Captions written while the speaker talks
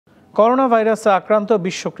Corona ভাইরাসে আক্রান্ত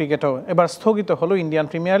বিশ্ব ক্রিকেটও এবার স্থগিত হলো ইন্ডিয়ান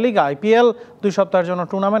প্রিমিয়ার লিগ আইপিএল। 2 সপ্তাহের জন্য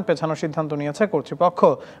টুর্নামেন্ট পেছানোর সিদ্ধান্ত নিয়েছে কর্তৃপক্ষ।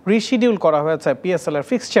 রিশিডিউল করা হয়েছে পিএসএল এর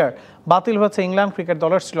ফিক্সচার। বাতিল হয়েছে ইংল্যান্ড ক্রিকেট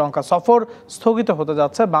দলের শ্রীলঙ্কা সফর। স্থগিত হতে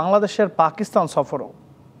যাচ্ছে বাংলাদেশের পাকিস্তান সফরও।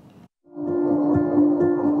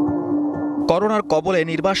 করোনার কবলে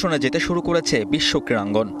নির্বাসনে যেতে শুরু করেছে বিশ্ব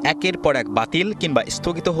ক্রীড়াঙ্গন। একের পর এক বাতিল কিংবা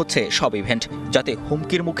স্থগিত হচ্ছে সব ইভেন্ট, যাতে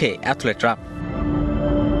হুমকির মুখে অ্যাথলেটরা।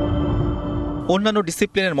 অন্যান্য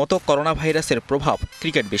ডিসিপ্লিনের মতো করোনা ভাইরাসের প্রভাব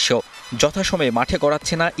ক্রিকেট বিশ্ব। যথাসময়ে মাঠে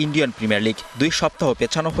গড়াচ্ছে না ইন্ডিয়ান প্রিমিয়ার লিগ। 2 সপ্তাহ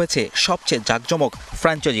পেছানো হয়েছে সবচেয়ে জাঁকজমক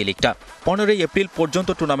ফ্র্যাঞ্চাইজি লিগটা। 15 এপ্রিল পর্যন্ত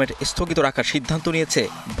টুর্নামেন্ট স্থগিত রাখার সিদ্ধান্ত নিয়েছে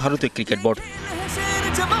ভারতীয় ক্রিকেট বোর্ড।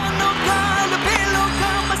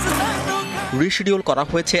 রিশিডিউল করা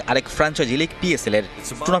হয়েছে আরেক ফ্র্যাঞ্চাইজি লিগ পিএসএল এর।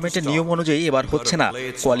 টুর্নামেন্টের নিয়ম অনুযায়ী এবার হচ্ছে না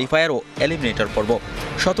কোয়ালিফায়ার ও এলিমিনেটর পর্ব।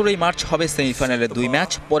 17 মার্চ হবে সেমিফাইনালের 2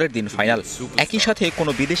 ম্যাচ, পরের দিন ফাইনাল। একই সাথে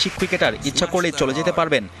কোনো বিদেশি ক্রিকেটার ইচ্ছা করলেই চলে যেতে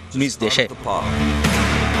পারবেন নিজ দেশে।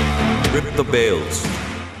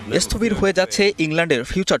 স্থবির হয়ে যাচ্ছে ইংল্যান্ডের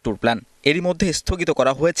ফিউচার ট্যুর প্ল্যান। এরই মধ্যে স্থগিত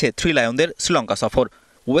করা হয়েছে 3 লায়নদের শ্রীলঙ্কা সফর।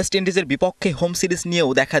 ওয়েস্ট ইন্ডিজের বিপক্ষে হোম সিরিজ নিয়েও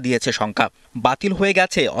দেখা দিয়েছে শঙ্কা। বাতিল হয়ে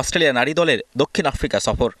গেছে অস্ট্রেলিয়া নারী দলের দক্ষিণ আফ্রিকা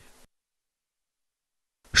সফর।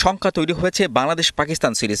 শঙ্কা তৈরি হয়েছে বাংলাদেশ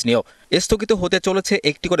পাকিস্তান সিরিজ নিয়েও। স্থগিত হতে চলেছে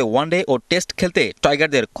একটি করে ওয়ানডে ও টেস্ট খেলতে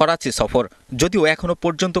টাইগারদের করাচি সফর। যদিও এখনো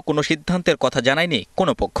পর্যন্ত কোনো সিদ্ধান্তের কথা জানায়নি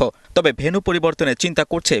কোনো পক্ষ, তবে ভেন্যু পরিবর্তনের চিন্তা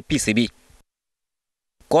করছে পিসিবি।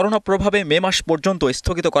 করোনা প্রভাবে মে মাস পর্যন্ত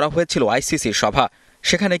স্থগিত করা হয়েছিল আইসিসির সভা।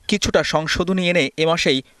 সেখানে কিছুটা সংশোধনী এনে এ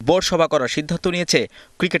মাসেই বোর্ড সভা করার সিদ্ধান্ত নিয়েছে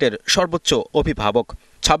ক্রিকেটের সর্বোচ্চ অভিভাবক।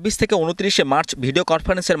 26 থেকে 29 মার্চ ভিডিও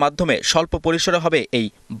কনফারেন্সের মাধ্যমে স্বল্প পরিসরে হবে এই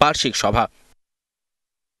বার্ষিক সভা।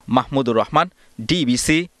 Mahmudur Rahman,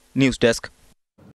 DBC news desk.